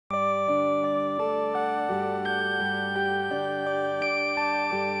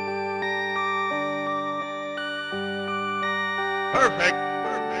Perfect.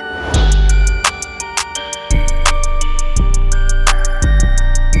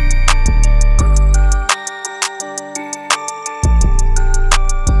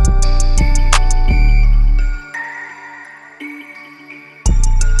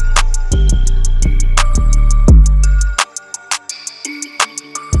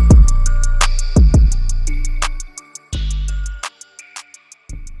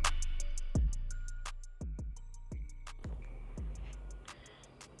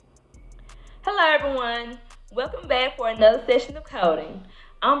 Hello everyone, welcome back for another session of coding.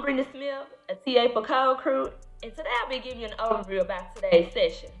 I'm Brenda Smith, a TA for CodeCrew, and today I'll be giving you an overview about today's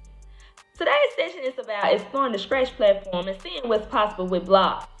session. Today's session is about exploring the Scratch platform and seeing what's possible with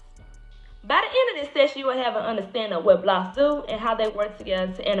blocks. By the end of this session, you will have an understanding of what blocks do and how they work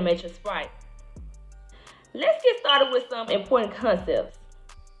together to animate your sprite. Let's get started with some important concepts.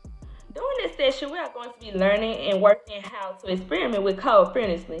 During this session, we are going to be learning and working how to experiment with code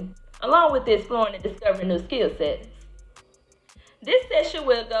fearlessly, along with exploring and discovering new skill sets. This session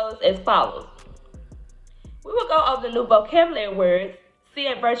will go as follows. We will go over the new vocabulary words, see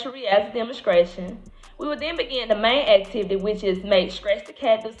a virtual reality demonstration. We will then begin the main activity, which is make Scratch the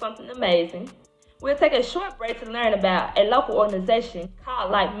Cat do something amazing. We'll take a short break to learn about a local organization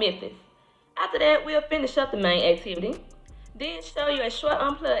called like Memphis. After that, we'll finish up the main activity, then show you a short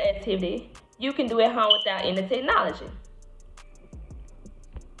unplugged activity you can do at home without any technology.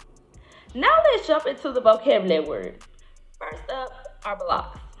 Now let's jump into the vocabulary words. First up are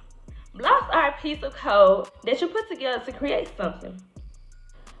blocks. Blocks are a piece of code that you put together to create something.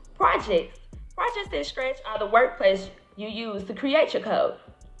 Projects. Projects in Scratch are the workplace you use to create your code.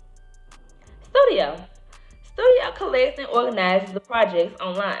 Studio. Studio collects and organizes the projects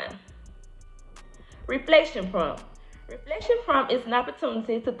online. Reflection prompt. Reflection prompt is an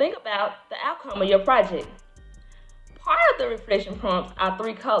opportunity to think about the outcome of your project. Part of the reflection prompts are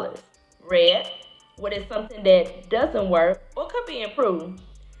three colors. Red, what is something that doesn't work or could be improved.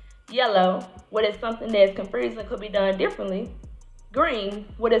 Yellow, what is something that's confusing and could be done differently. Green,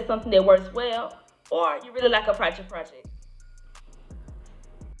 what is something that works well or you really like a project.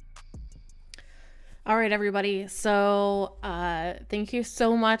 All right, everybody. So thank you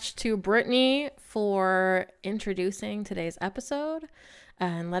so much to Brittany for introducing today's episode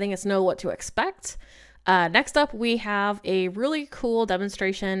and letting us know what to expect. Next up, we have a really cool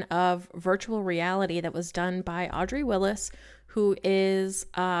demonstration of virtual reality that was done by Audrey Willis, who is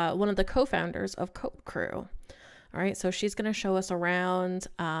one of the co-founders of CodeCrew. All right, so she's going to show us around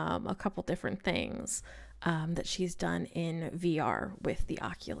a couple different things that she's done in VR with the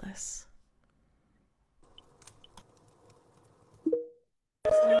Oculus.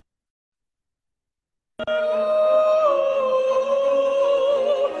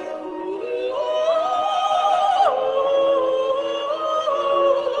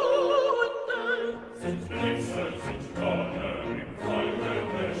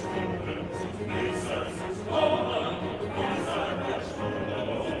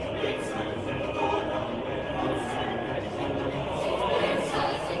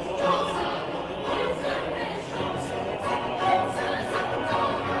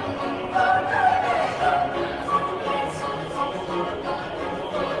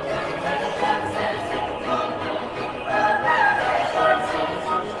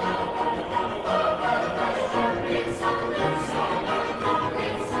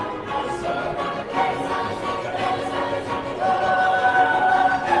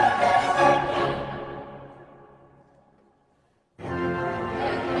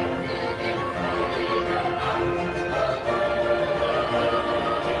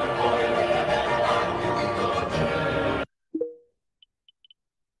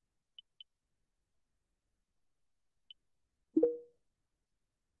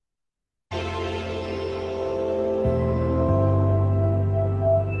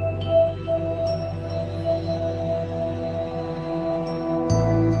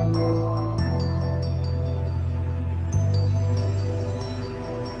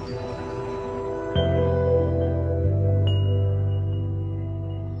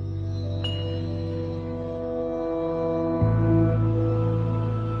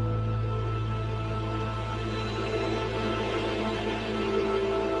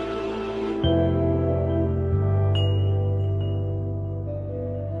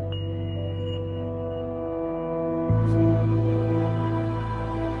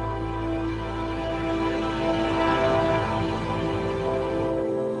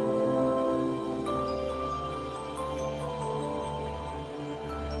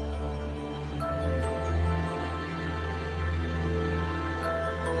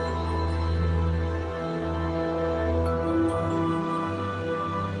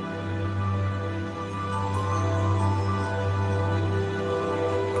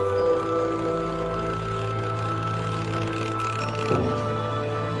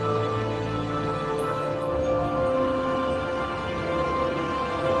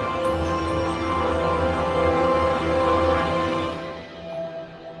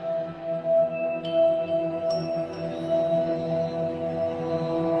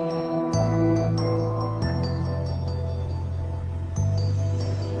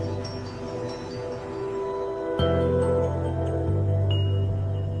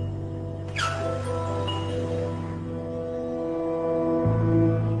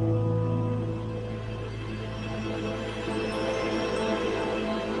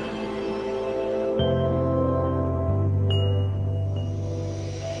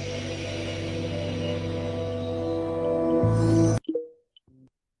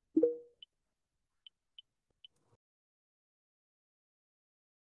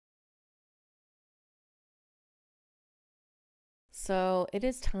 so it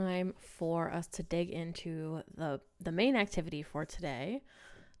is time for us to dig into the main activity for today,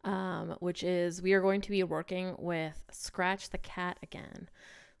 which is we are going to be working with Scratch the Cat again.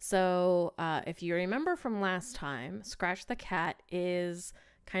 So if you remember from last time, Scratch the Cat is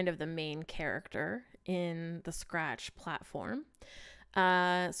kind of the main character in the Scratch platform.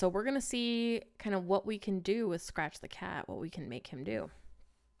 So we're going to see kind of what we can do with Scratch the Cat, what we can make him do.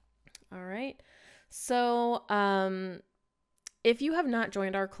 All right. So if you have not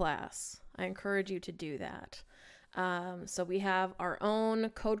joined our class, I encourage you to do that. So we have our own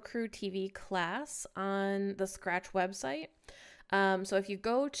CodeCrew TV class on the Scratch website. So if you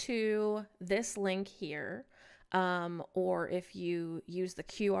go to this link here, or if you use the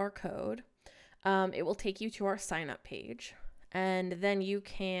QR code, it will take you to our sign up page, and then you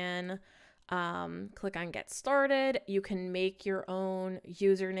can click on Get Started. You can make your own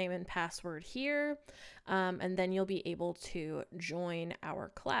username and password here, and then you'll be able to join our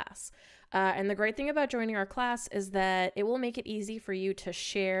class. And the great thing about joining our class is that it will make it easy for you to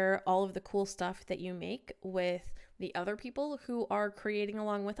share all of the cool stuff that you make with the other people who are creating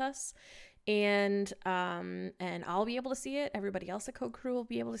along with us. And I'll be able to see it. Everybody else at CodeCrew will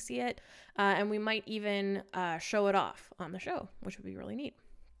be able to see it. And we might even show it off on the show, which would be really neat.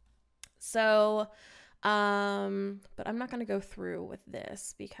 So, but I'm not going to go through with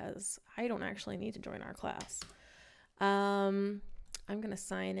this because I don't actually need to join our class. I'm going to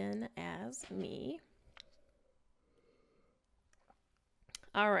sign in as me.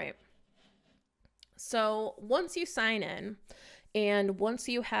 All right. So once you sign in and once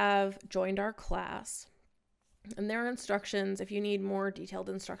you have joined our class, and there are instructions, if you need more detailed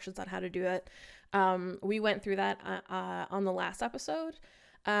instructions on how to do it, we went through that on the last episode.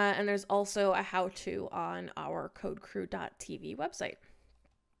 And there's also a how-to on our CodeCrew.tv website.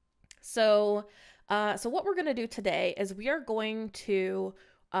 So what we're going to do today is we are going to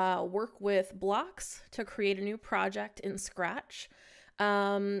work with blocks to create a new project in Scratch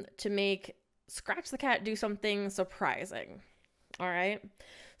to make Scratch the Cat do something surprising. All right.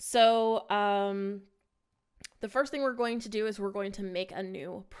 So the first thing we're going to do is we're going to make a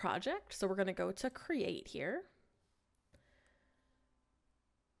new project. So we're going to go to Create here.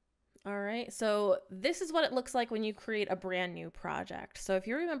 All right, so this is what it looks like when you create a brand new project. So if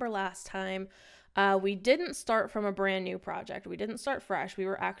you remember last time, we didn't start from a brand new project. We didn't start fresh. We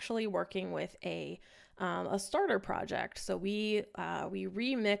were actually working with a starter project. So we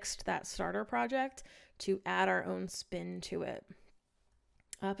remixed that starter project to add our own spin to it.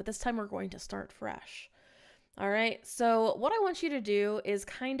 But this time we're going to start fresh. All right, so what I want you to do is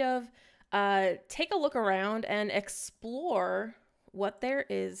kind of take a look around and explore what there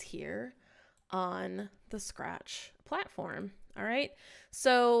is here on the Scratch platform. All right,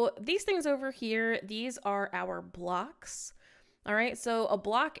 so these things over here, these are our blocks. All right, so a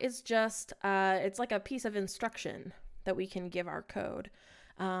block is just, it's like a piece of instruction that we can give our code.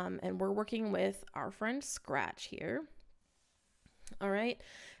 And we're working with our friend Scratch here. All right,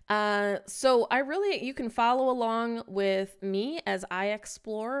 so you can follow along with me as I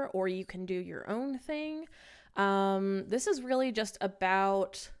explore, or you can do your own thing. This is really just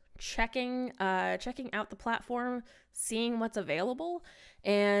about checking out the platform, seeing what's available,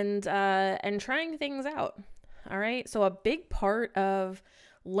 and trying things out. All right. So a big part of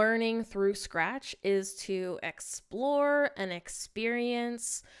learning through Scratch is to explore and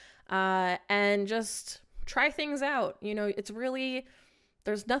experience, and just try things out. You know,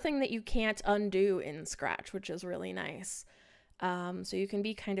 there's nothing that you can't undo in Scratch, which is really nice. So you can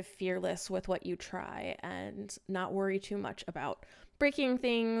be kind of fearless with what you try and not worry too much about breaking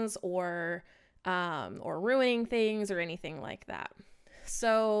things or ruining things or anything like that.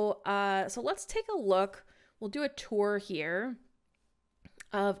 So let's take a look. We'll do a tour here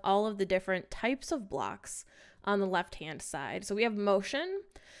of all of the different types of blocks on the left-hand side. So we have motion.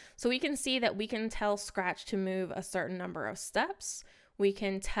 So we can see that we can tell Scratch to move a certain number of steps. We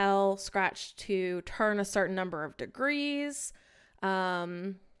can tell Scratch to turn a certain number of degrees.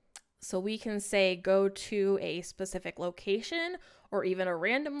 So we can say go to a specific location or even a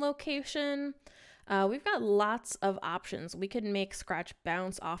random location. We've got lots of options. We could make Scratch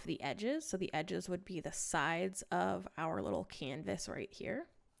bounce off the edges. So the edges would be the sides of our little canvas right here.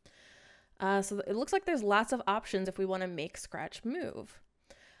 So it looks like there's lots of options if we want to make Scratch move.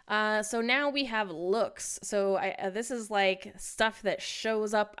 So now we have looks. So this is like stuff that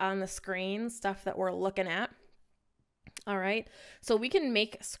shows up on the screen, stuff that we're looking at. All right, so we can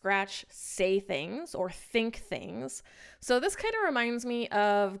make Scratch say things or think things. So this kind of reminds me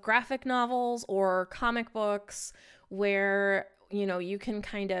of graphic novels or comic books where, you know, you can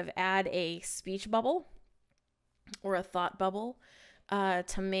kind of add a speech bubble or a thought bubble.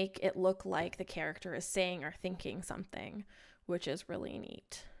 to make it look like the character is saying or thinking something, which is really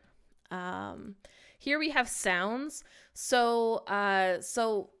neat. Here we have sounds. So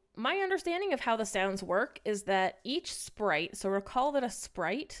my understanding of how the sounds work is that each sprite, so recall that a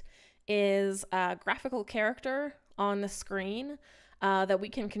sprite is a graphical character on the screen that we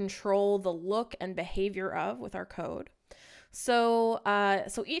can control the look and behavior of with our code. So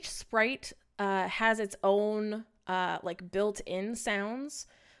each sprite has its own like built-in sounds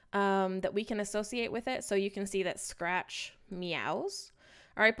that we can associate with it. So you can see that Scratch meows.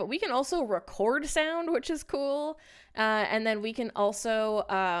 All right, but we can also record sound, which is cool. And then we can also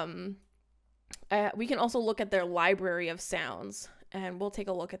look at their library of sounds, and we'll take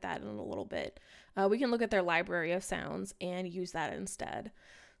a look at that in a little bit. We can look at their library of sounds and use that instead.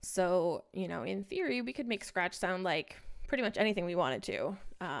 So, you know, in theory, we could make Scratch sound like pretty much anything we wanted to.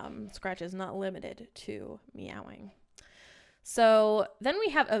 Scratch is not limited to meowing. So then we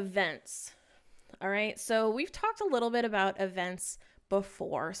have events. All right, so we've talked a little bit about events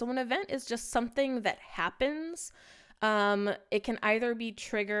before. So an event is just something that happens. It can either be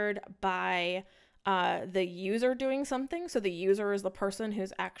triggered by the user doing something. So the user is the person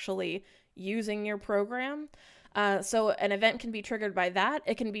who's actually using your program. So an event can be triggered by that.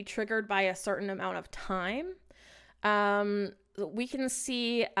 It can be triggered by a certain amount of time. We can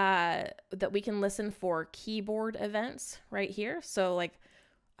see that we can listen for keyboard events right here. So like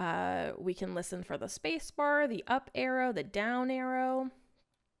we can listen for the space bar, the up arrow, the down arrow.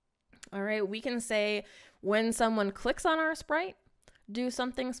 All right, we can say when someone clicks on our sprite, do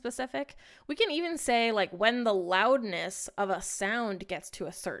something specific. We can even say like when the loudness of a sound gets to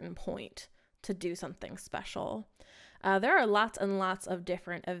a certain point to do something special. There are lots and lots of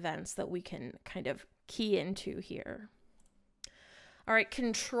different events that we can kind of key into here. All right,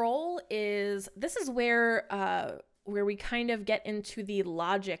 control is, this is where we kind of get into the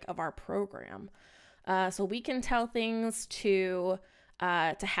logic of our program. So we can tell things to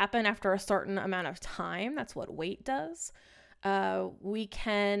happen after a certain amount of time. That's what wait does. We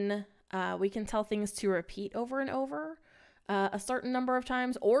can tell things to repeat over and over a certain number of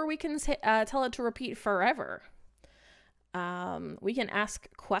times, or we can tell it to repeat forever. We can ask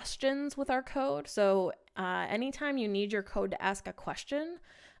questions with our code. So anytime you need your code to ask a question,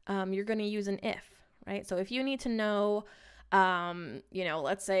 you're going to use an if. Right? So if you need to know, you know,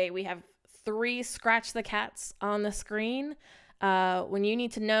 let's say we have 3 Scratch the Cats on the screen. When you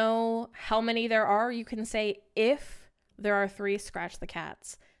need to know how many there are, you can say if there are 3 Scratch the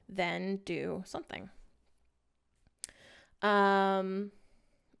Cats, then do something. All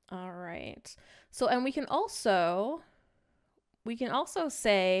right. So, and we can also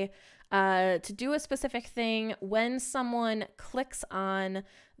say to do a specific thing when someone clicks on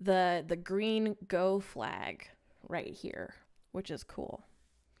the green go flag right here, which is cool.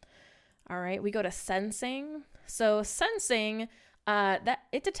 All right, we go to sensing. So sensing, that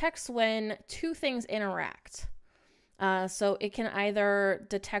it detects when 2 things interact. So it can either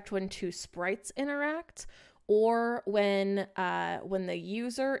detect when 2 sprites interact, or when the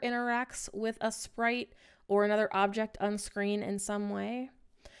user interacts with a sprite or another object on screen in some way.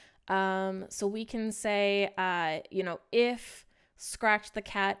 So we can say, you know, if Scratch the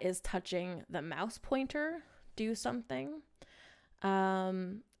Cat is touching the mouse pointer, do something.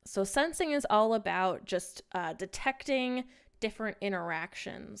 So sensing is all about just detecting different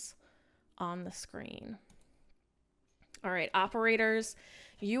interactions on the screen. All right, operators.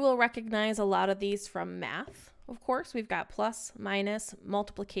 You will recognize a lot of these from math. Of course, we've got plus, minus,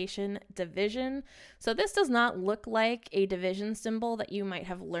 multiplication, division. So this does not look like a division symbol that you might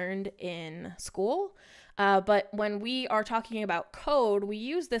have learned in school. But when we are talking about code, we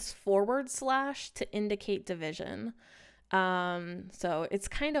use this / to indicate division. So it's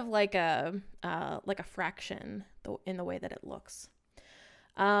kind of like a fraction in the way that it looks.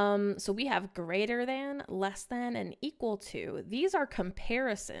 So we have greater than, less than, and equal to. These are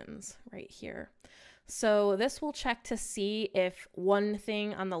comparisons right here. So this will check to see if one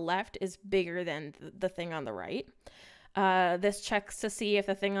thing on the left is bigger than the thing on the right. This checks to see if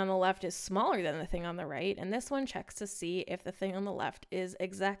the thing on the left is smaller than the thing on the right. And this one checks to see if the thing on the left is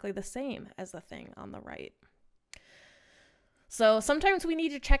exactly the same as the thing on the right. So sometimes we need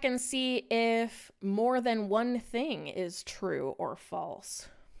to check and see if more than one thing is true or false.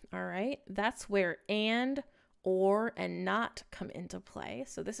 All right, that's where and, or, and not come into play.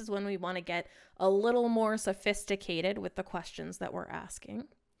 So this is when we want to get a little more sophisticated with the questions that we're asking.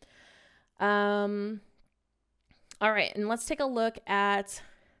 All right, and let's take a look at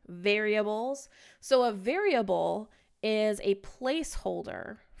variables. So a variable is a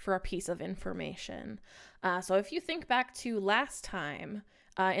placeholder for a piece of information. So if you think back to last time,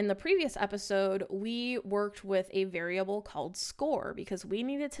 in the previous episode, we worked with a variable called score because we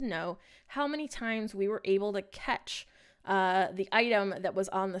needed to know how many times we were able to catch the item that was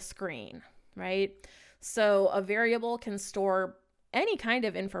on the screen, right? So a variable can store any kind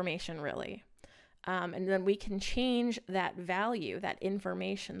of information, really. And then we can change that value, that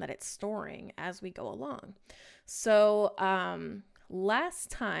information that it's storing as we go along. So last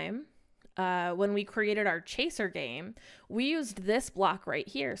time, when we created our chaser game, we used this block right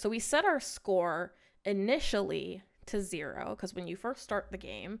here. So we set our score initially to 0, because when you first start the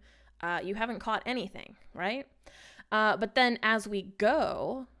game, you haven't caught anything, right? But then as we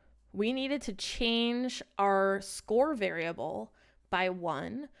go, we needed to change our score variable by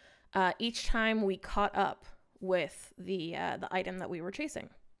 1 each time we caught up with the item that we were chasing.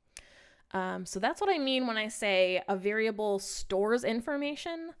 So that's what I mean when I say a variable stores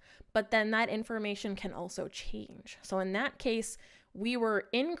information, but then that information can also change. So in that case, we were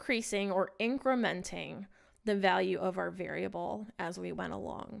increasing or incrementing the value of our variable as we went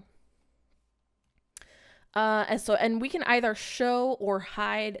along. And we can either show or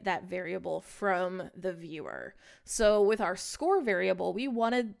hide that variable from the viewer. So with our score variable, we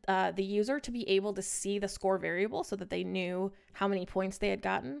wanted the user to be able to see the score variable so that they knew how many points they had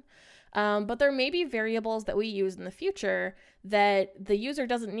gotten. But there may be variables that we use in the future that the user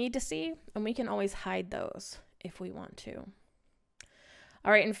doesn't need to see, and we can always hide those if we want to.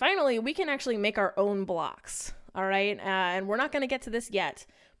 All right, and finally, we can actually make our own blocks. All right, and we're not going to get to this yet,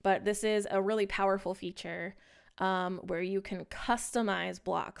 but this is a really powerful feature where you can customize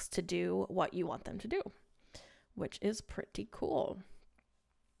blocks to do what you want them to do, which is pretty cool.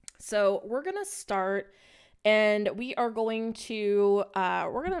 So we're going to start, and we are going to,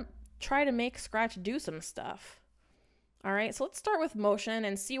 try to make Scratch do some stuff. All right, so let's start with motion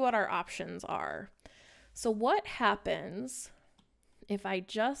and see what our options are. So what happens if I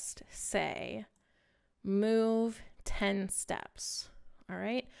just say move 10 steps? All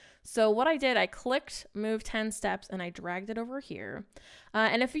right, so what I did, I clicked move 10 steps and I dragged it over here.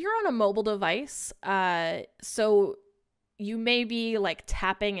 And if you're on a mobile device, so you may be like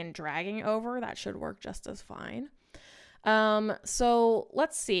tapping and dragging over, that should work just as fine. So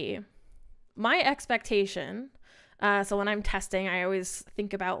let's see. My expectation, so when I'm testing, I always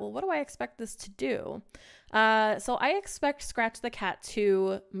think about, well, what do I expect this to do? So I expect Scratch the Cat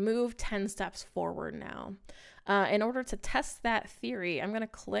to move 10 steps forward now. In order to test that theory, I'm going to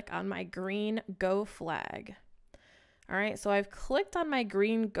click on my green go flag. All right, so I've clicked on my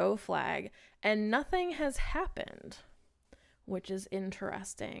green go flag and nothing has happened, which is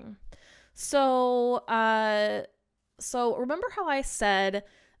interesting. So, so remember how I said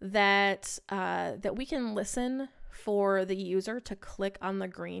that that we can listen for the user to click on the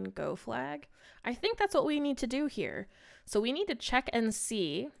green go flag? I think that's what we need to do here. So we need to check and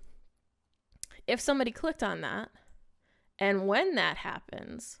see if somebody clicked on that, and when that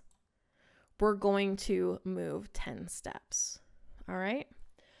happens, we're going to move 10 steps. All right.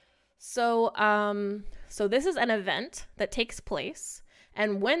 So, so this is an event that takes place,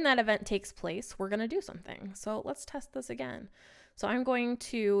 and when that event takes place, we're going to do something. So let's test this again. So I'm going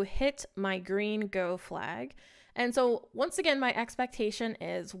to hit my green go flag. And so once again, my expectation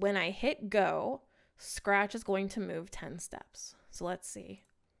is when I hit go, Scratch is going to move 10 steps. So let's see.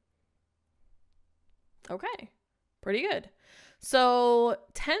 Okay, pretty good. So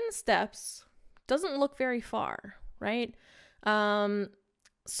 10 steps doesn't look very far, right?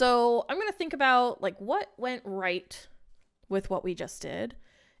 So I'm going to think about like what went right with what we just did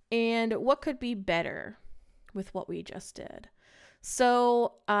and what could be better with what we just did.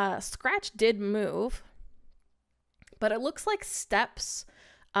 So Scratch did move, but it looks like steps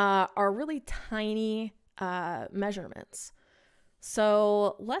are really tiny measurements.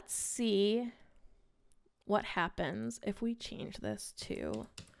 So let's see what happens if we change this to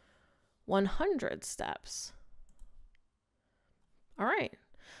 100 steps. All right.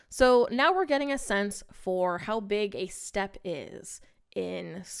 So now we're getting a sense for how big a step is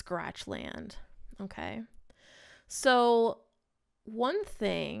in Scratch land. Okay. So one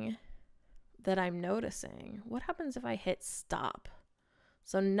thing that I'm noticing, what happens if I hit stop?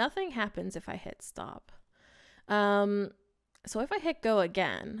 So nothing happens if I hit stop. So if I hit go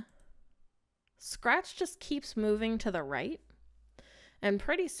again, Scratch just keeps moving to the right. And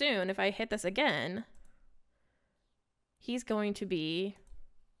pretty soon, if I hit this again, he's going to be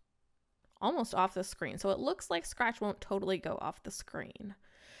almost off the screen. So it looks like Scratch won't totally go off the screen.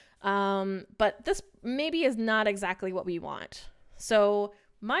 But this maybe is not exactly what we want. So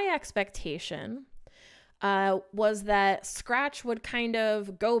my expectation was that Scratch would kind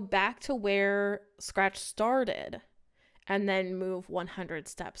of go back to where Scratch started and then move 100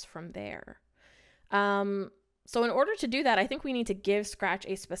 steps from there. So in order to do that, I think we need to give Scratch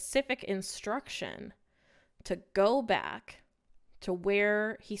a specific instruction to go back to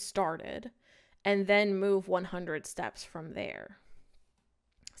where he started and then move 100 steps from there.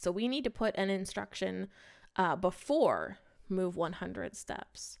 So we need to put an instruction before move 100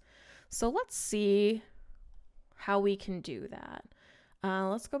 steps. So let's see how we can do that.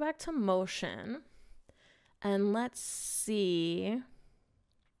 Let's go back to motion and let's see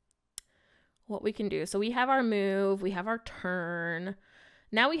what we can do. So we have our move, we have our turn.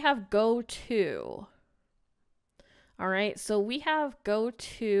 Now we have go to. All right, so we have go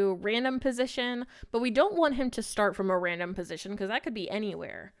to random position, but we don't want him to start from a random position because that could be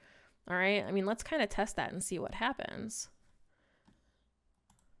anywhere. All right, I mean, let's kind of test that and see what happens.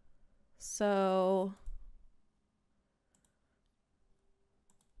 So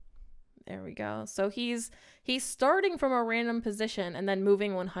there we go. So he's starting from a random position and then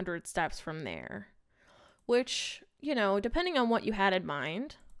moving 100 steps from there, which, you know, depending on what you had in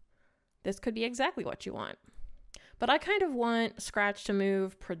mind, this could be exactly what you want. But I kind of want Scratch to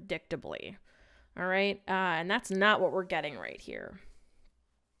move predictably, all right? And that's not what we're getting right here.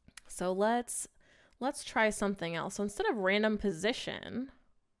 So let's try something else. So instead of random position,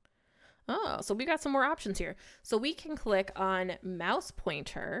 so we got some more options here. So we can click on mouse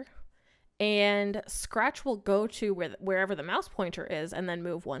pointer and Scratch will go to wherever the mouse pointer is and then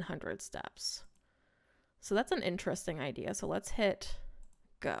move 100 steps. So that's an interesting idea. So let's hit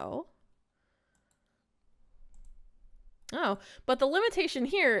go. Oh, but the limitation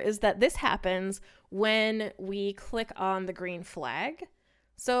here is that this happens when we click on the green flag.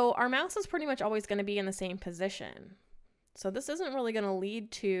 So our mouse is pretty much always going to be in the same position. So this isn't really going to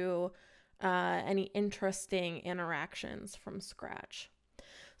lead to any interesting interactions from Scratch.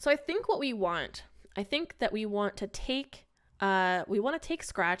 So I think what we want, I think that we want to take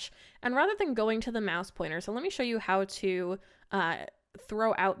Scratch, and rather than going to the mouse pointer, so let me show you how to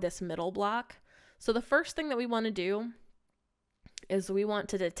throw out this middle block. So the first thing that we want to do is we want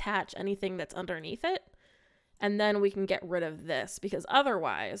to detach anything that's underneath it, and then we can get rid of this, because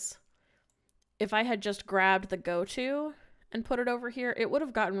otherwise, if I had just grabbed the go to and put it over here, it would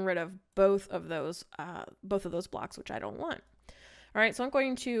have gotten rid of both of those blocks, which I don't want. All right, so I'm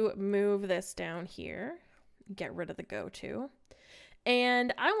going to move this down here, get rid of the go to,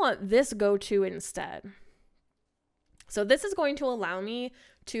 and I want this go to instead. So this is going to allow me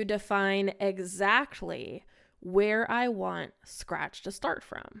to define exactly where I want Scratch to start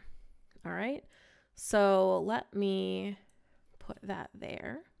from. All right, so let me put that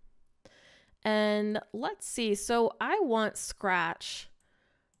there. And let's see, so I want Scratch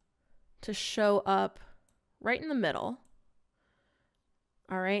to show up right in the middle.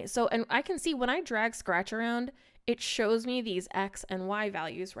 All right, so, and I can see when I drag Scratch around, it shows me these X and Y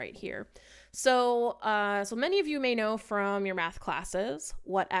values right here. So, so many of you may know from your math classes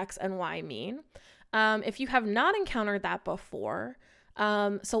what X and Y mean. If you have not encountered that before,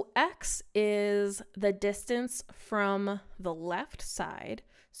 so X is the distance from the left side.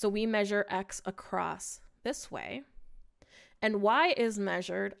 So we measure X across this way, and Y is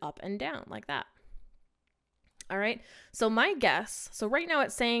measured up and down like that. All right, so my guess, so right now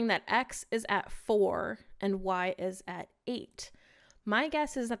it's saying that X is at 4 and Y is at 8. My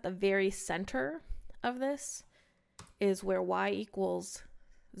guess is that the very center of this is where Y equals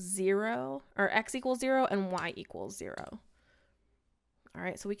 0, or X equals 0 and Y equals 0. All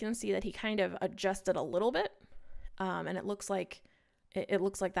right, so we can see that he kind of adjusted a little bit, and it looks like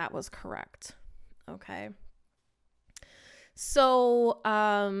that was correct. Okay. So,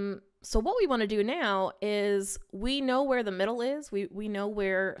 so what we want to do now is we know where the middle is. We know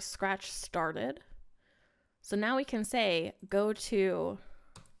where Scratch started. So now we can say go to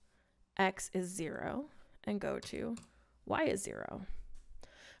X is 0 and go to Y is 0. All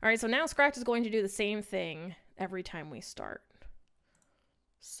right, so now Scratch is going to do the same thing every time we start.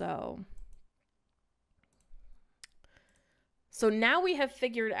 So now we have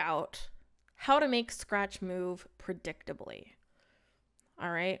figured out how to make Scratch move predictably.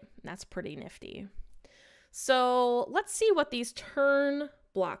 All right, that's pretty nifty. So let's see what these turn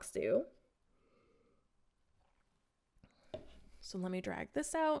blocks do. So let me drag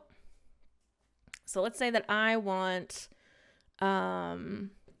this out. So let's say that I want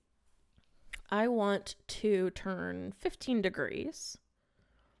to turn 15 degrees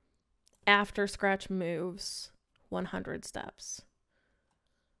after Scratch moves 100 steps.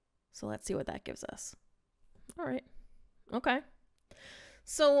 So let's see what that gives us. All right. Okay.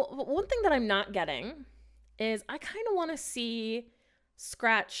 So one thing that I'm not getting is I kind of want to see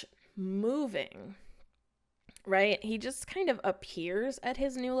Scratch moving, right? He just kind of appears at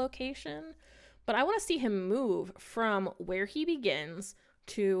his new location, but I want to see him move from where he begins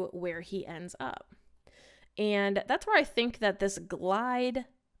to where he ends up. And that's where I think that this glide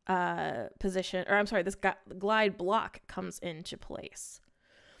this glide block comes into place.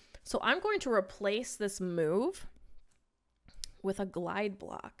 So I'm going to replace this move with a glide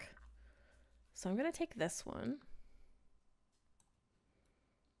block. So I'm going to take this one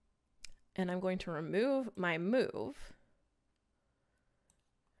and I'm going to remove my move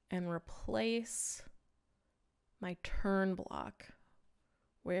and replace my turn block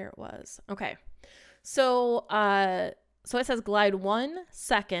where it was. Okay. So it says glide 1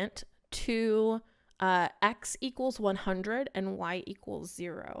 second to x equals 100 and y equals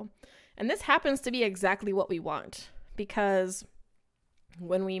 0. And this happens to be exactly what we want, because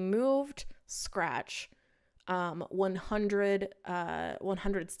when we moved Scratch 100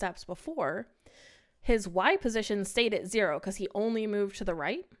 steps before, his y position stayed at 0 because he only moved to the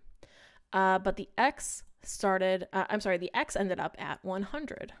right. But the x ended up at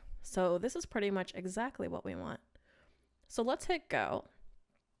 100. So this is pretty much exactly what we want. So let's hit go.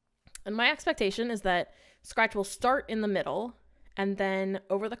 And my expectation is that Scratch will start in the middle, and then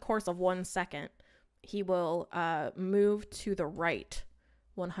over the course of 1 second, he will move to the right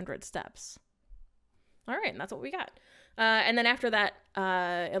 100 steps. All right, and that's what we got. And then after that,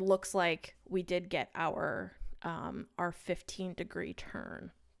 it looks like we did get our 15-degree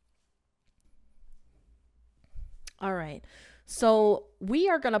turn. All right, so we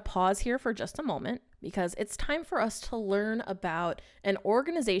are going to pause here for just a moment because it's time for us to learn about an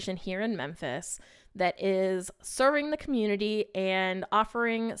organization here in Memphis that is serving the community and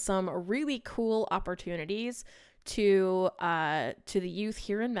offering some really cool opportunities to the youth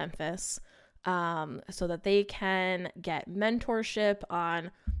here in Memphis, so that they can get mentorship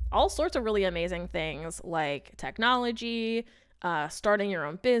on all sorts of really amazing things like technology, starting your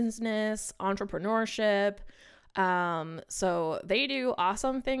own business, entrepreneurship. So they do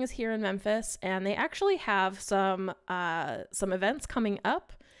awesome things here in Memphis, and they actually have some events coming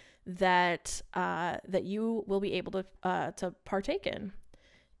up that you will be able to partake in.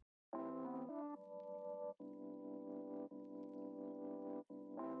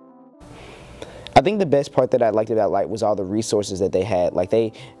 I think the best part that I liked about Light was all the resources that they had. Like,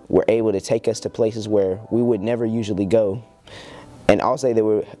 they were able to take us to places where we would never usually go. And also they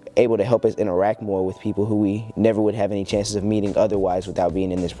were able to help us interact more with people who we never would have any chances of meeting otherwise without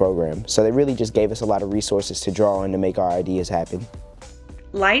being in this program. So they really just gave us a lot of resources to draw on to make our ideas happen.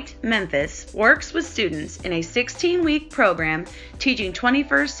 Light Memphis works with students in a 16-week program teaching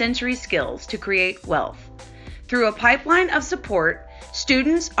 21st century skills to create wealth. Through a pipeline of support,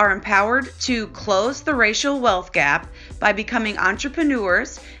 students are empowered to close the racial wealth gap by becoming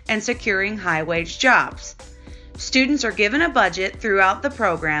entrepreneurs and securing high-wage jobs. Students are given a budget throughout the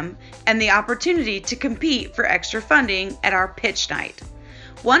program and the opportunity to compete for extra funding at our pitch night.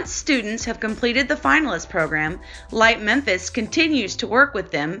 Once students have completed the finalist program, Light Memphis continues to work with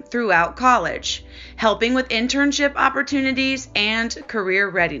them throughout college, helping with internship opportunities and career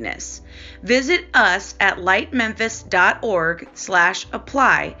readiness. Visit us at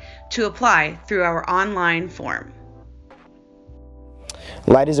lightmemphis.org/apply to apply through our online form.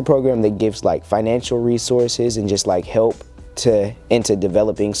 Light is a program that gives like financial resources and just like help into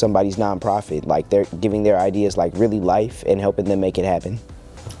developing somebody's nonprofit. Like, they're giving their ideas like really life and helping them make it happen.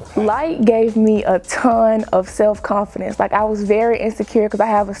 Light gave me a ton of self-confidence. Like, I was very insecure because I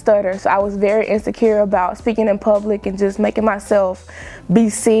have a stutter, so I was very insecure about speaking in public and just making myself be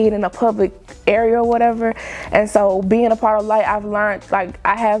seen in a public area or whatever. And so being a part of Light, I've learned like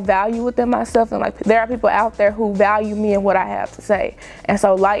I have value within myself, and like there are people out there who value me and what I have to say. And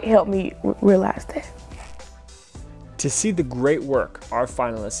so Light helped me realize that. To see the great work our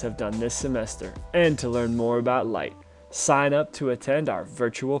finalists have done this semester and to learn more about Light, sign up to attend our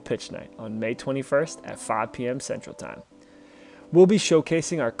virtual pitch night on May 21st at 5 p.m. Central Time. We'll be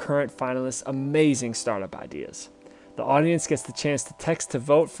showcasing our current finalists' amazing startup ideas. The audience gets the chance to text to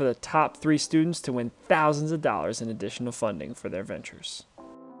vote for the top 3 students to win thousands of dollars in additional funding for their ventures.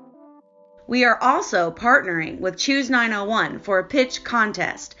 We are also partnering with Choose 901 for a pitch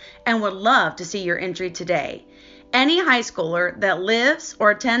contest and would love to see your entry today. Any high schooler that lives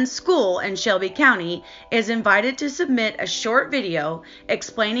or attends school in Shelby County is invited to submit a short video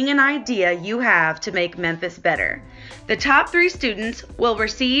explaining an idea you have to make Memphis better. The top 3 students will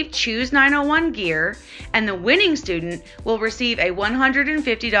receive Choose 901 gear, and the winning student will receive a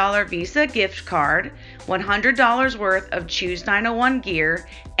 $150 Visa gift card, $100 worth of Choose 901 gear,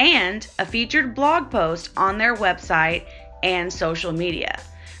 and a featured blog post on their website and social media.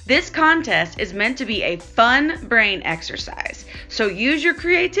 This contest is meant to be a fun brain exercise, so use your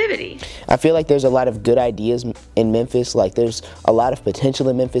creativity. I feel like there's a lot of good ideas in Memphis. Like, there's a lot of potential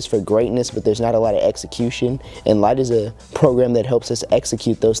in Memphis for greatness, but there's not a lot of execution. And Light is a program that helps us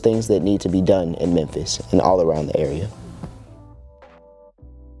execute those things that need to be done in Memphis and all around the area.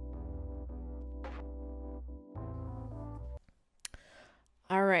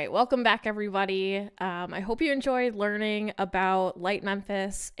 All right, welcome back, everybody. I hope you enjoyed learning about Light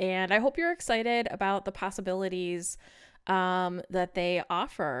Memphis, and I hope you're excited about the possibilities that they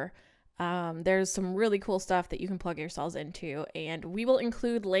offer. There's some really cool stuff that you can plug yourselves into, and we will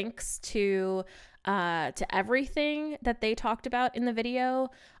include links to everything that they talked about in the video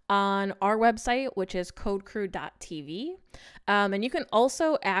on our website, which is CodeCrewTV. And you can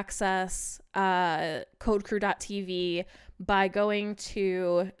also access CodeCrewTV by going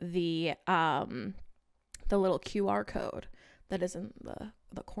to the little QR code that is in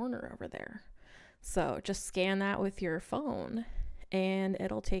the corner over there. So just scan that with your phone and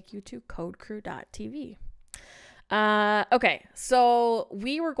it'll take you to CodeCrew.tv. Okay, so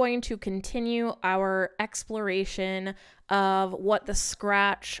we were going to continue our exploration of what the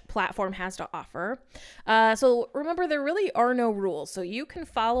Scratch platform has to offer. So remember, there really are no rules, so you can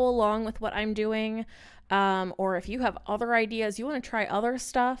follow along with what I'm doing, or if you have other ideas, you want to try other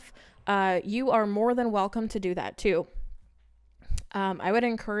stuff, you are more than welcome to do that too. I would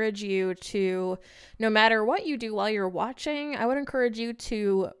encourage you to, no matter what you do while you're watching, I would encourage you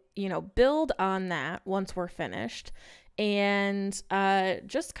to, build on that once we're finished and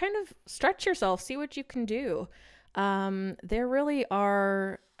just kind of stretch yourself, see what you can do. There really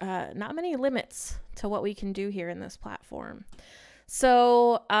are not many limits to what we can do here in this platform.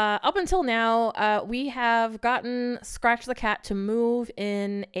 So up until now, we have gotten Scratch the Cat to move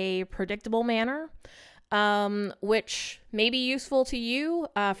in a predictable manner, which may be useful to you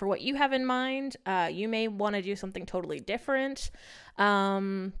for what you have in mind. You may want to do something totally different.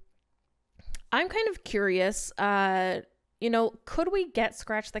 I'm kind of curious, could we get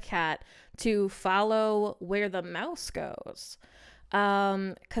Scratch the Cat to follow where the mouse goes?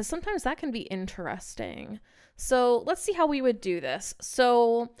 Because sometimes that can be interesting. So let's see how we would do this.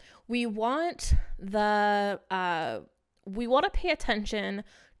 So we want to pay attention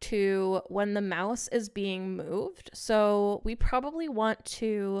to when the mouse is being moved. So we probably want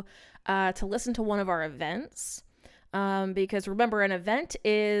to listen to one of our events. Because remember, an event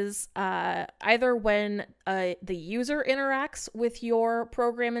is either when the user interacts with your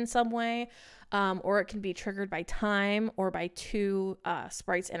program in some way, or it can be triggered by time or by two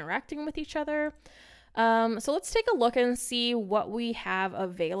sprites interacting with each other. So let's take a look and see what we have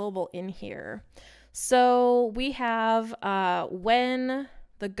available in here. So we have when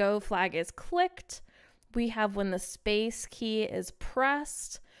the go flag is clicked, we have when the space key is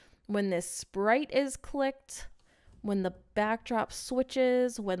pressed, when this sprite is clicked, when the backdrop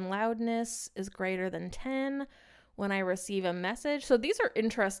switches, when loudness is greater than 10, when I receive a message. So these are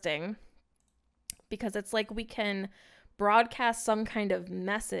interesting because it's like we can broadcast some kind of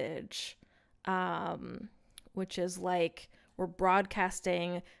message, which is like we're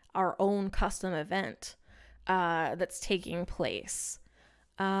broadcasting our own custom event that's taking place.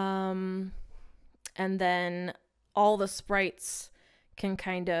 And then all the sprites can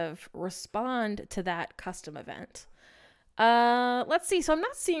kind of respond to that custom event. Let's see. So I'm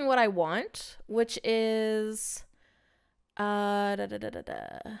not seeing what I want, which is, I'm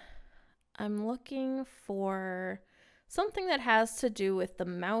looking for something that has to do with the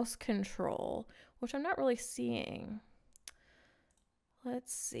mouse control, which I'm not really seeing.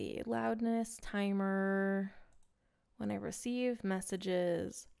 Let's see. Loudness, timer, when I receive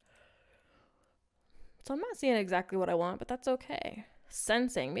messages. So I'm not seeing exactly what I want, but that's okay.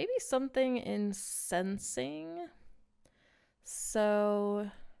 Sensing, maybe something in sensing. So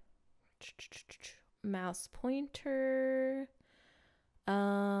mouse pointer.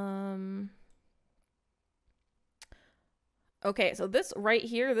 Okay, so this right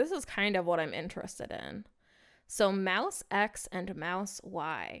here, this is kind of what I'm interested in. So mouse X and mouse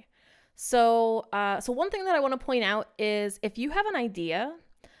Y. So one thing that I want to point out is if you have an idea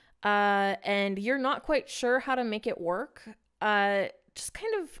and you're not quite sure how to make it work, just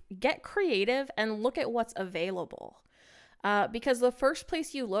kind of get creative and look at what's available. Because the first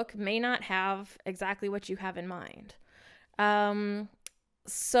place you look may not have exactly what you have in mind.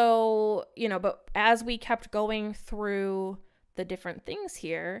 So, but as we kept going through the different things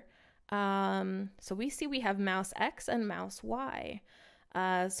here, so we see we have mouse X and mouse Y.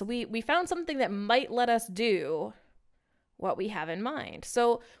 So we found something that might let us do what we have in mind.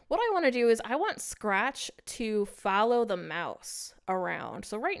 So what I want to do is I want Scratch to follow the mouse around.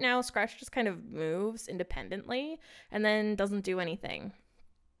 So right now, Scratch just kind of moves independently and then doesn't do anything.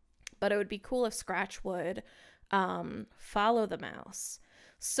 But it would be cool if Scratch would follow the mouse.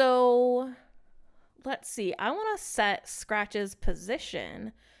 So let's see. I want to set Scratch's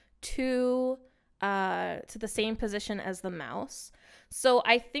position to the same position as the mouse. So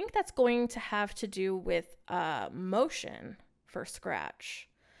I think that's going to have to do with motion for Scratch.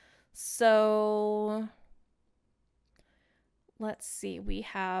 So let's see, we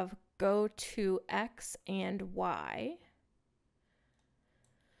have go to X and Y.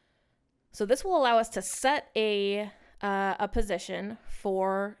 So this will allow us to set a position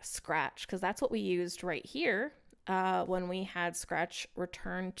for Scratch, because that's what we used right here when we had Scratch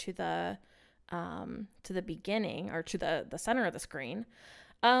return to the beginning, or to the center of the screen.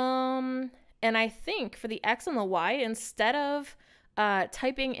 And I think for the X and the Y, instead of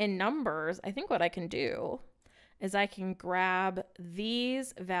typing in numbers, I think what I can do is I can grab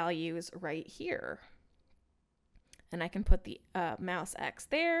these values right here. And I can put the mouse X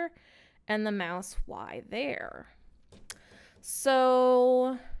there and the mouse Y there.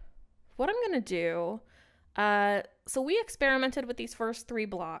 So what I'm going to do, so we experimented with these first 3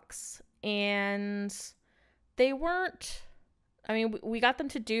 blocks, and they weren't, I mean, we got them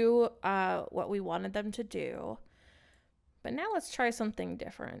to do what we wanted them to do, but now let's try something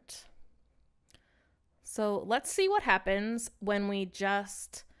different. So let's see what happens when we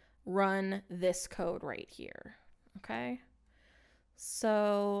just run this code right here, okay?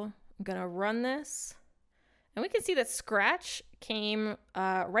 So I'm gonna run this, and we can see that Scratch came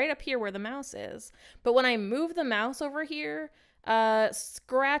right up here where the mouse is, but when I move the mouse over here,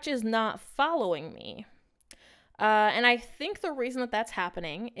 Scratch is not following me. And I think the reason that that's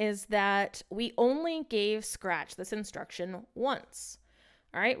happening is that we only gave Scratch this instruction once.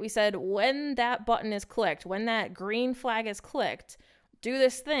 All right, we said when that button is clicked, when that green flag is clicked, do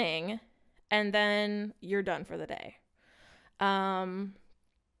this thing, and then you're done for the day.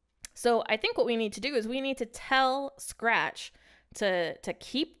 So I think what we need to do is we need to tell Scratch to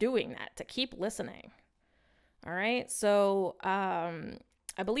keep doing that, to keep listening. All right, so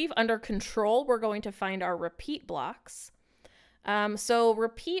I believe under control, we're going to find our repeat blocks. So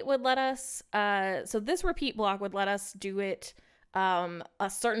repeat would let us, so this repeat block would let us do it a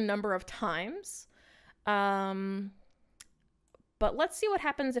certain number of times. But let's see what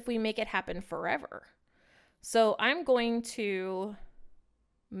happens if we make it happen forever. So I'm going to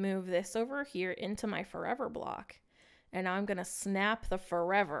move this over here into my forever block, and now I'm going to snap the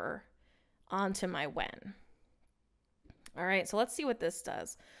forever onto my when. All right, so let's see what this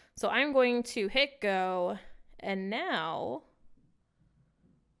does. So I'm going to hit go, and now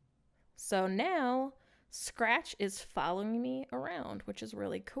Scratch is following me around, which is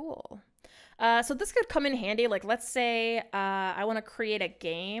really cool. So this could come in handy. Like, let's say I want to create a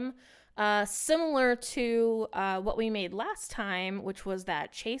game similar to what we made last time, which was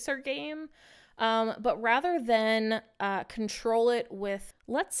that chaser game. But rather than control it with,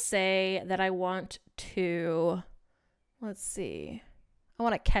 let's say that I want to, let's see, I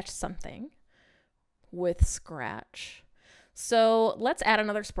want to catch something with Scratch. So let's add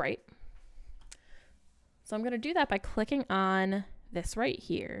another sprite. So I'm going to do that by clicking on this right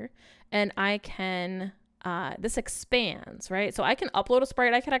here, and I can, this expands, right? So I can upload a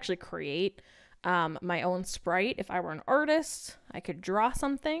sprite. I could actually create my own sprite. If I were an artist, I could draw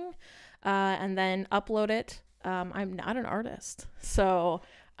something and then upload it. I'm not an artist, so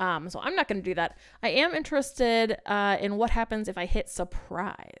I'm not going to do that. I am interested in what happens if I hit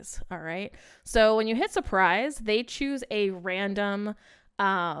surprise. All right. So when you hit surprise, they choose a random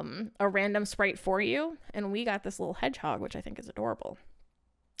sprite for you, and we got this little hedgehog, which I think is adorable.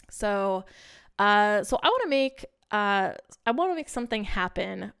 So I want to make something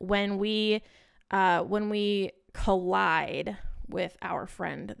happen when we collide with our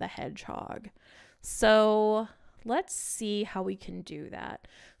friend the hedgehog. So let's see how we can do that.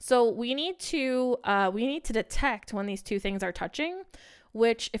 So we need to detect when these two things are touching,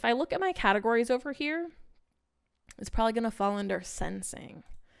 which if I look at my categories over here, it's probably going to fall under sensing.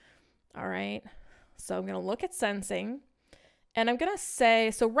 All right. So I'm going to look at sensing, and I'm going to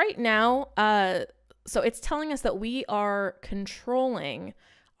say, so right now, So it's telling us that we are controlling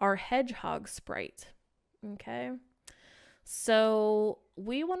our hedgehog sprite. Okay. So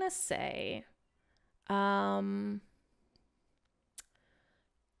we want to say, we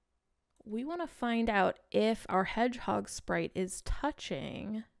want to find out if our hedgehog sprite is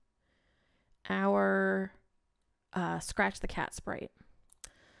touching our scratch the cat sprite.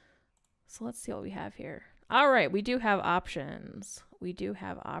 So let's see what we have here. All right, we do have options. We do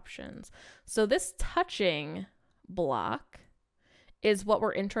have options. So this touching block is what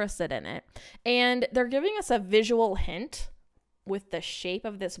we're interested in it. And they're giving us a visual hint with the shape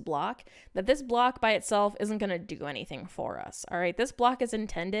of this block that this block by itself isn't going to do anything for us. All right, this block is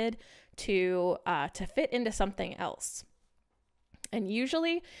intended to fit into something else. And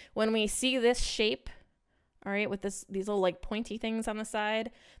usually when we see this shape, all right, with these little like pointy things on the side,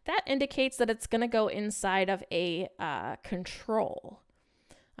 that indicates that it's going to go inside of a control.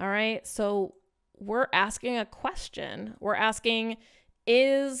 All right, so we're asking a question. We're asking,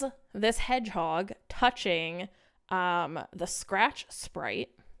 is this hedgehog touching the scratch sprite?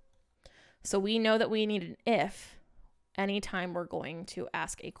 So we know that we need an if anytime we're going to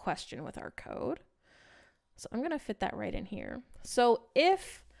ask a question with our code. So I'm going to fit that right in here. So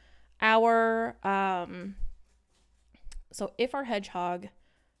if our hedgehog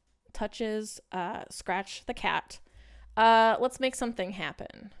touches scratch the cat, let's make something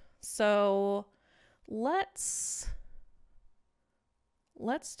happen. So let's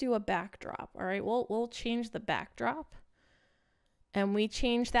do a backdrop. All right, we'll change the backdrop, and we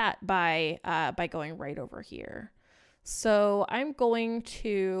change that by going right over here. So I'm going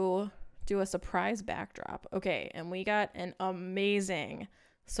to do a surprise backdrop. Okay, and we got an amazing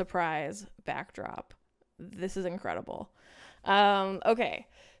surprise backdrop. This is incredible. Okay,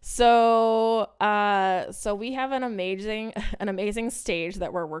 so we have an amazing stage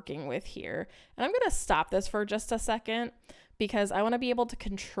that we're working with here, and I'm gonna stop this for just a second because I want to be able to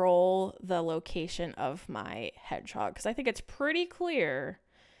control the location of my hedgehog, because I think it's pretty clear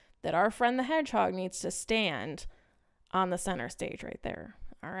that our friend the hedgehog needs to stand on the center stage right there.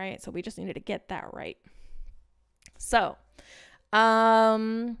 All right, so we just needed to get that right. So,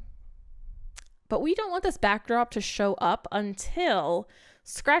 but we don't want this backdrop to show up until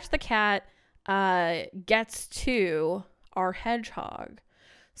Scratch the Cat gets to our hedgehog.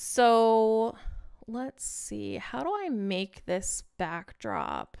 So let's see, how do I make this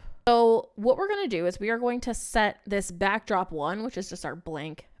backdrop? So what we're going to do is we are going to set this backdrop 1, which is just our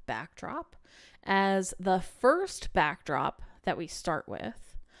blank backdrop, as the first backdrop that we start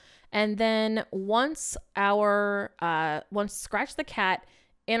with. And then once Scratch the Cat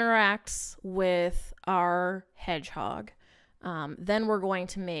interacts with our hedgehog, then we're going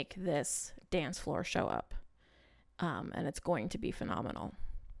to make this dance floor show up, and it's going to be phenomenal.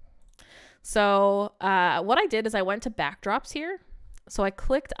 So what I did is I went to backdrops here. So I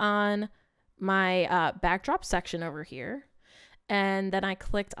clicked on my backdrop section over here, and then I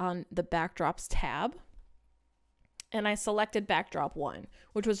clicked on the backdrops tab, and I selected backdrop 1,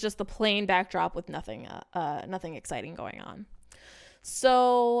 which was just the plain backdrop with nothing exciting going on.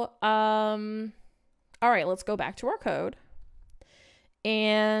 So, all right, let's go back to our code.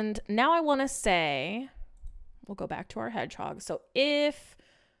 And now I want to say, we'll go back to our hedgehog. So if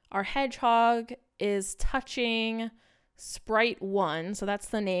our hedgehog is touching sprite 1, so that's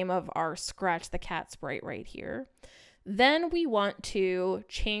the name of our Scratch the Cat sprite right here, then we want to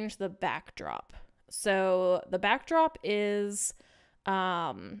change the backdrop. So the backdrop is,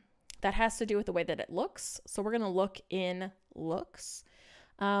 that has to do with the way that it looks. So we're going to look in looks,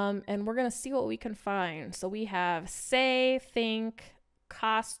 and we're going to see what we can find. So we have say, think,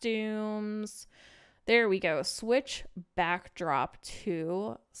 costumes. There we go. Switch backdrop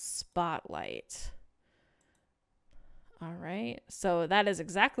to spotlight. All right. So that is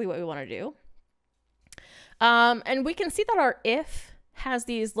exactly what we want to do. And we can see that our if has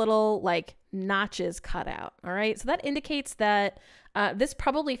these little like notches cut out. All right. So that indicates that this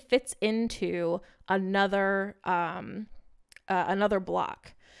probably fits into another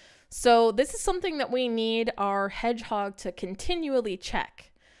block. So this is something that we need our hedgehog to continually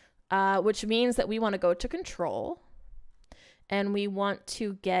check, which means that we want to go to control, and we want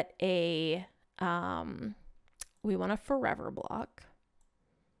to get a forever block.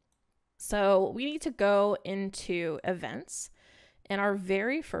 So we need to go into events, and our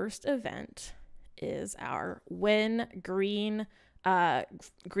very first event is our when green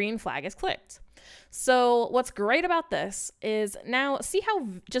flag is clicked. So what's great about this is now see how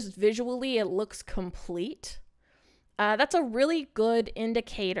just visually it looks complete. That's a really good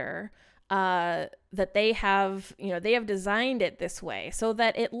indicator that they have designed it this way so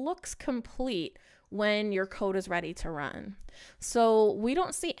that it looks complete when your code is ready to run. So we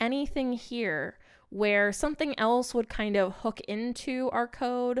don't see anything here where something else would kind of hook into our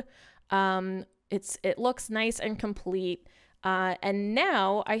code. It looks nice and complete. And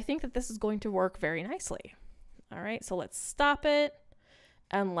now I think that this is going to work very nicely. All right, so let's stop it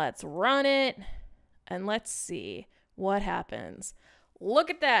and let's run it and let's see what happens. Look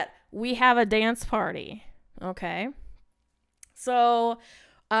at that. We have a dance party. Okay. So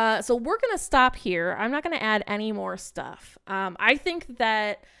we're going to stop here. I'm not going to add any more stuff. I think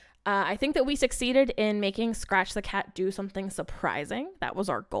that we succeeded in making Scratch the Cat do something surprising. That was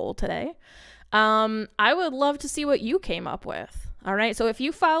our goal today. I would love to see what you came up with. All right. So if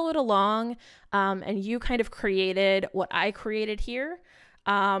you followed along, and you kind of created what I created here,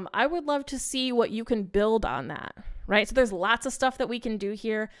 I would love to see what you can build on that. Right. So there's lots of stuff that we can do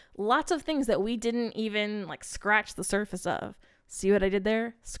here. Lots of things that we didn't even like scratch the surface of. See what I did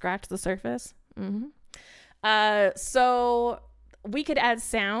there? Scratch the surface. So we could add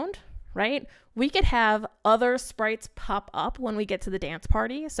sound, right? We could have other sprites pop up when we get to the dance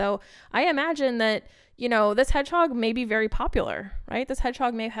party. So I imagine that, you know, this hedgehog may be very popular, right? This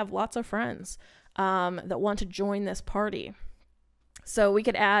hedgehog may have lots of friends that want to join this party. So we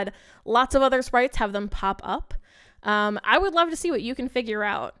could add lots of other sprites, have them pop up. I would love to see what you can figure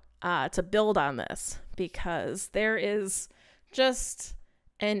out to build on this, because there is just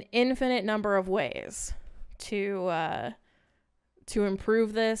an infinite number of ways to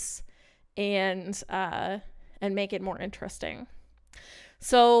improve this and make it more interesting.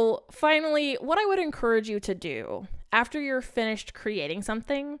 So finally, what I would encourage you to do after you're finished creating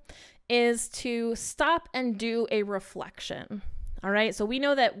something is to stop and do a reflection. All right. So we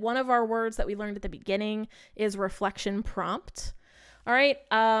know that one of our words that we learned at the beginning is reflection prompt. All right.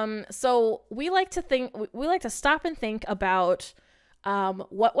 So we like to stop and think about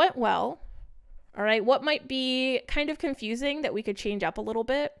what went well. All right. What might be kind of confusing that we could change up a little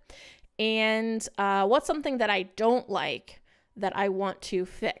bit, and what's something that I don't like that I want to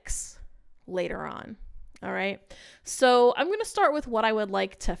fix later on. All right. So I'm going to start with what I would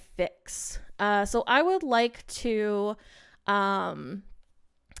like to fix. So I would like to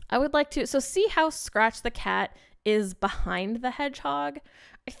see how Scratch the Cat is behind the hedgehog.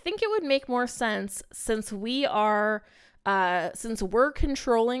 I think it would make more sense since we're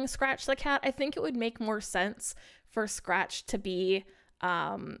controlling Scratch the Cat. I think it would make more sense for Scratch to be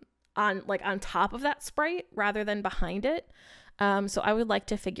on top of that sprite rather than behind it. So I would like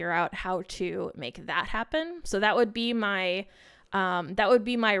to figure out how to make that happen. So that would be my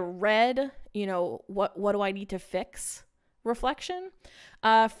red, you know, what do I need to fix reflection.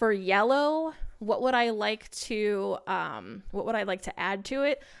 For yellow, what would I like to add to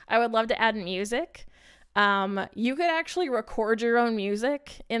it? I would love to add music. You could actually record your own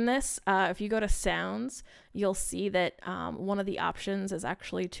music in this. If you go to sounds, you'll see that one of the options is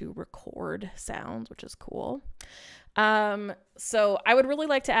actually to record sounds, which is cool. So I would really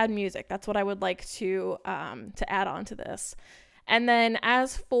like to add music. That's what I would like to add on to this. And then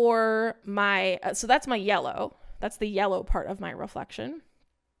as for so that's my yellow. That's the yellow part of my reflection.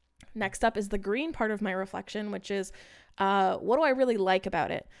 Next up is the green part of my reflection, which is what do I really like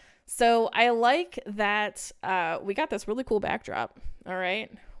about it? So I like that we got this really cool backdrop. All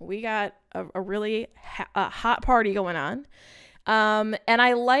right. We got a really hot party going on. And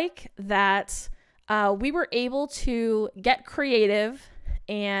I like that we were able to get creative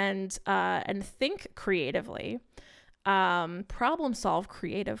and think creatively, problem solve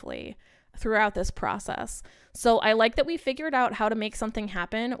creatively throughout this process. So I like that we figured out how to make something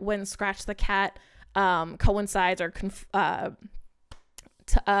happen when Scratch the Cat coincides or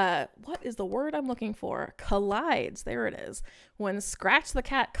what is the word I'm looking for? Collides. There it is. When Scratch the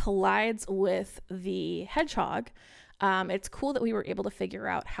Cat collides with the hedgehog, it's cool that we were able to figure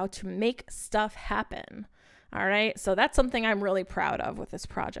out how to make stuff happen. All right. So that's something I'm really proud of with this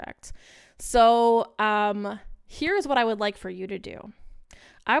project. So here's what I would like for you to do.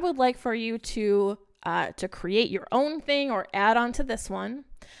 I would like for you to create your own thing or add on to this one.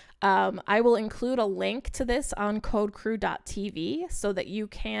 I will include a link to this on CodeCrew.tv so that you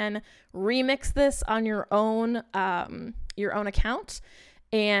can remix this on your own account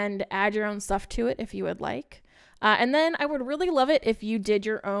and add your own stuff to it if you would like. And then I would really love it if you did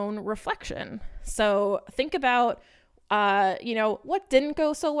your own reflection. So think about, what didn't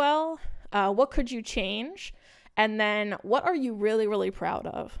go so well? What could you change? And then what are you really, really proud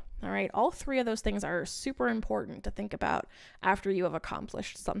of? All right. All three of those things are super important to think about after you have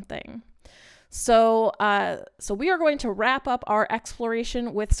accomplished something. So we are going to wrap up our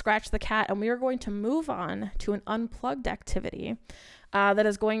exploration with Scratch the Cat, and we are going to move on to an unplugged activity. that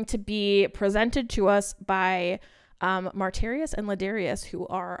is going to be presented to us by Martarius and Ladarius, who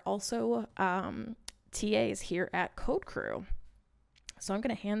are also TAs here at CodeCrew. So I'm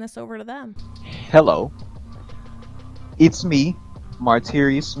going to hand this over to them. Hello, it's me,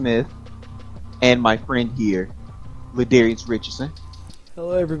 Martarius Smith, and my friend here, Ladarius Richardson.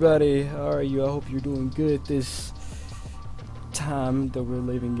 Hello everybody, how are you? I hope you're doing good this time that we're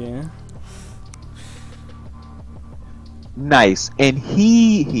living in. Nice, and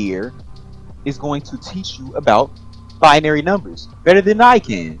he here is going to teach you about binary numbers better than I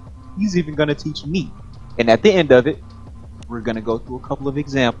can. He's even going to teach me. And at the end of it, we're going to go through a couple of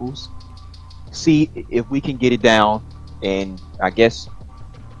examples, see if we can get it down, and I guess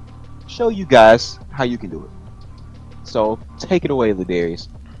show you guys how you can do it. So take it away, Ladarius.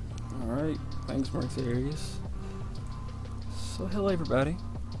 Alright, thanks Martarius. So hello everybody.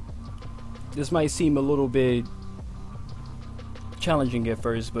 This might seem a little bit challenging at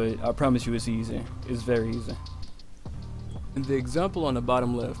first, but I promise you it's easy. It's very easy. In the example on the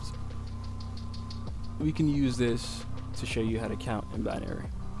bottom left, we can use this to show you how to count in binary.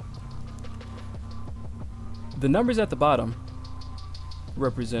 The numbers at the bottom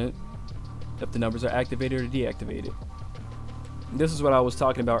represent if the numbers are activated or deactivated. This is what I was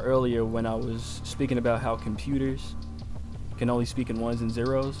talking about earlier when I was speaking about how computers can only speak in ones and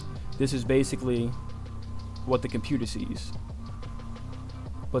zeros. This is basically what the computer sees.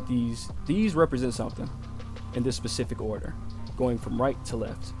 But these represent something in this specific order, going from right to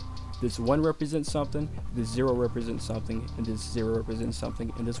left. This 1 represents something, this 0 represents something, and this 0 represents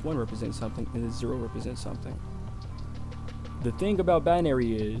something, and this 1 represents something, and this 0 represents something. The thing about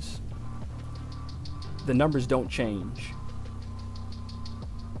binary is the numbers don't change.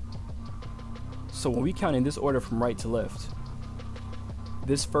 So when we count in this order from right to left,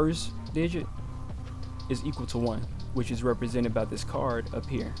 this first digit is equal to 1, which is represented by this card up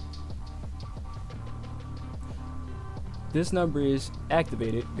here. This number is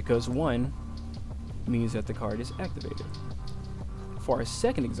activated because 1 means that the card is activated. For our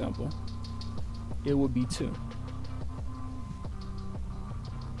second example, it would be 2.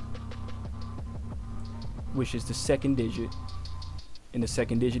 Which is the second digit, and the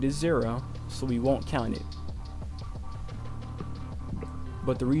second digit is 0, so we won't count it.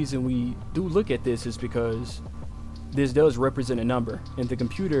 But the reason we do look at this is because this does represent a number, and the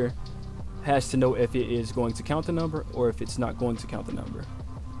computer has to know if it is going to count the number or if it's not going to count the number.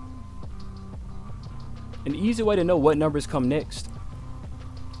 An easy way to know what numbers come next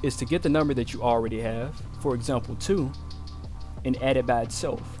is to get the number that you already have, for example 2, and add it by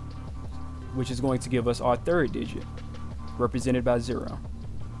itself, which is going to give us our third digit, represented by 0.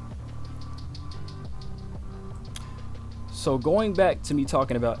 So going back to me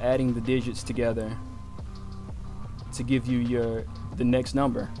talking about adding the digits together to give you the next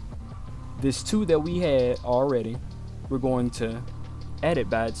number, this 2 that we had already, we're going to add it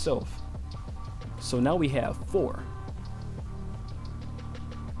by itself. So now we have 4.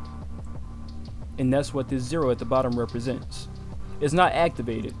 And that's what this 0 at the bottom represents. It's not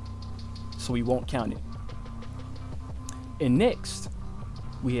activated, so we won't count it. And next,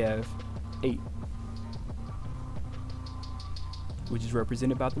 we have 8, which is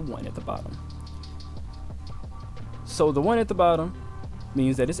represented by the 1 at the bottom. So the 1 at the bottom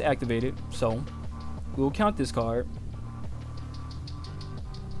means that it's activated, so we'll count this card.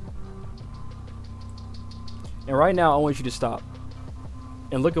 And right now I want you to stop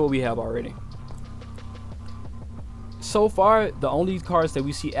and look at what we have already. So far, the only cards that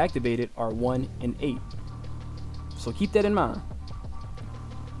we see activated are 1 and 8. So keep that in mind.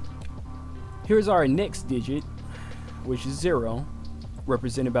 Here's our next digit, which is 0,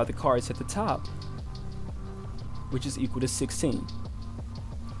 represented by the cards at the top, which is equal to 16.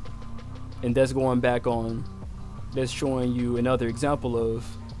 And that's going back on, that's showing you another example of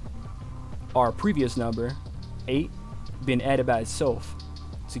our previous number, 8, being added by itself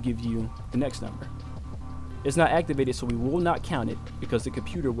to give you the next number. It's not activated, so we will not count it because the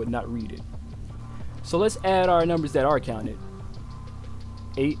computer would not read it. So let's add our numbers that are counted.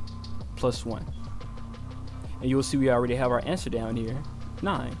 8 plus 1. And you'll see we already have our answer down here,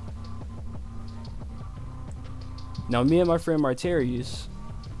 9. Now me and my friend Martarius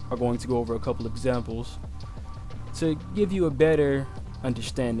are going to go over a couple of examples to give you a better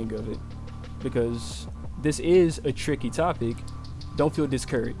understanding of it, because this is a tricky topic. Don't feel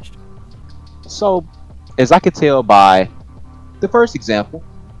discouraged. So, as I could tell by the first example,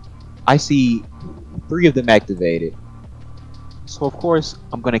 I see 3 of them activated. So of course,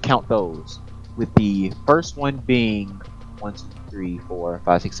 I'm going to count those, with the first one being 1, 2, 3, 4,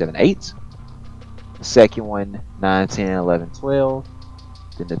 5, 6, 7, 8. The second one, 9, 10, 11, 12.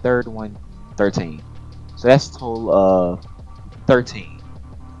 Then the third one, 13. So that's a total of 13.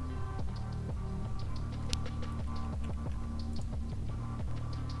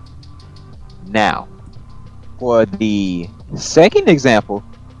 Now, for the second example,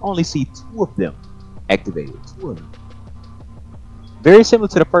 I only see 2 of them activated. 2 of them. Very similar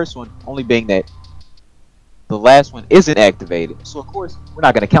to the first one, only being that the last one isn't activated. So of course, we're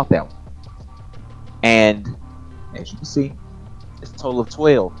not going to count that one. And as you can see, it's a total of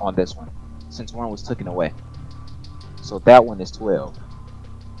 12 on this one, since one was taken away. So that one is 12.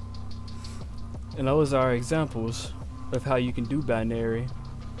 And those are examples of how you can do binary.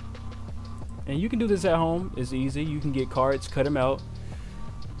 And you can do this at home. It's easy. You can get cards, cut them out,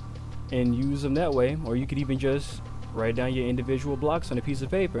 and use them that way. Or you could even just write down your individual blocks on a piece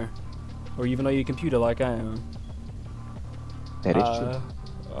of paper, or even on your computer like I am. That is true.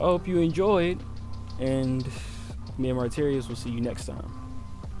 I hope you enjoyed, and me and Martirius will see you next time.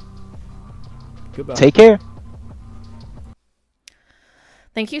 Goodbye. Take care.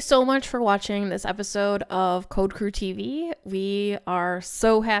 Thank you so much for watching this episode of CodeCrew TV. We are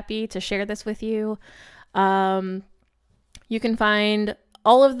so happy to share this with you. You can find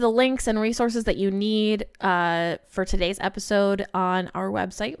all of the links and resources that you need for today's episode on our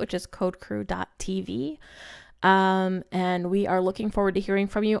website, which is CodeCrew.tv. And we are looking forward to hearing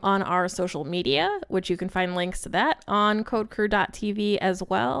from you on our social media, which you can find links to that on CodeCrew.tv as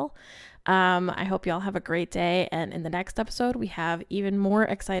well. I hope y'all have a great day, and in the next episode we have even more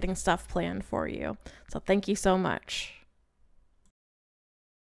exciting stuff planned for you. So thank you so much.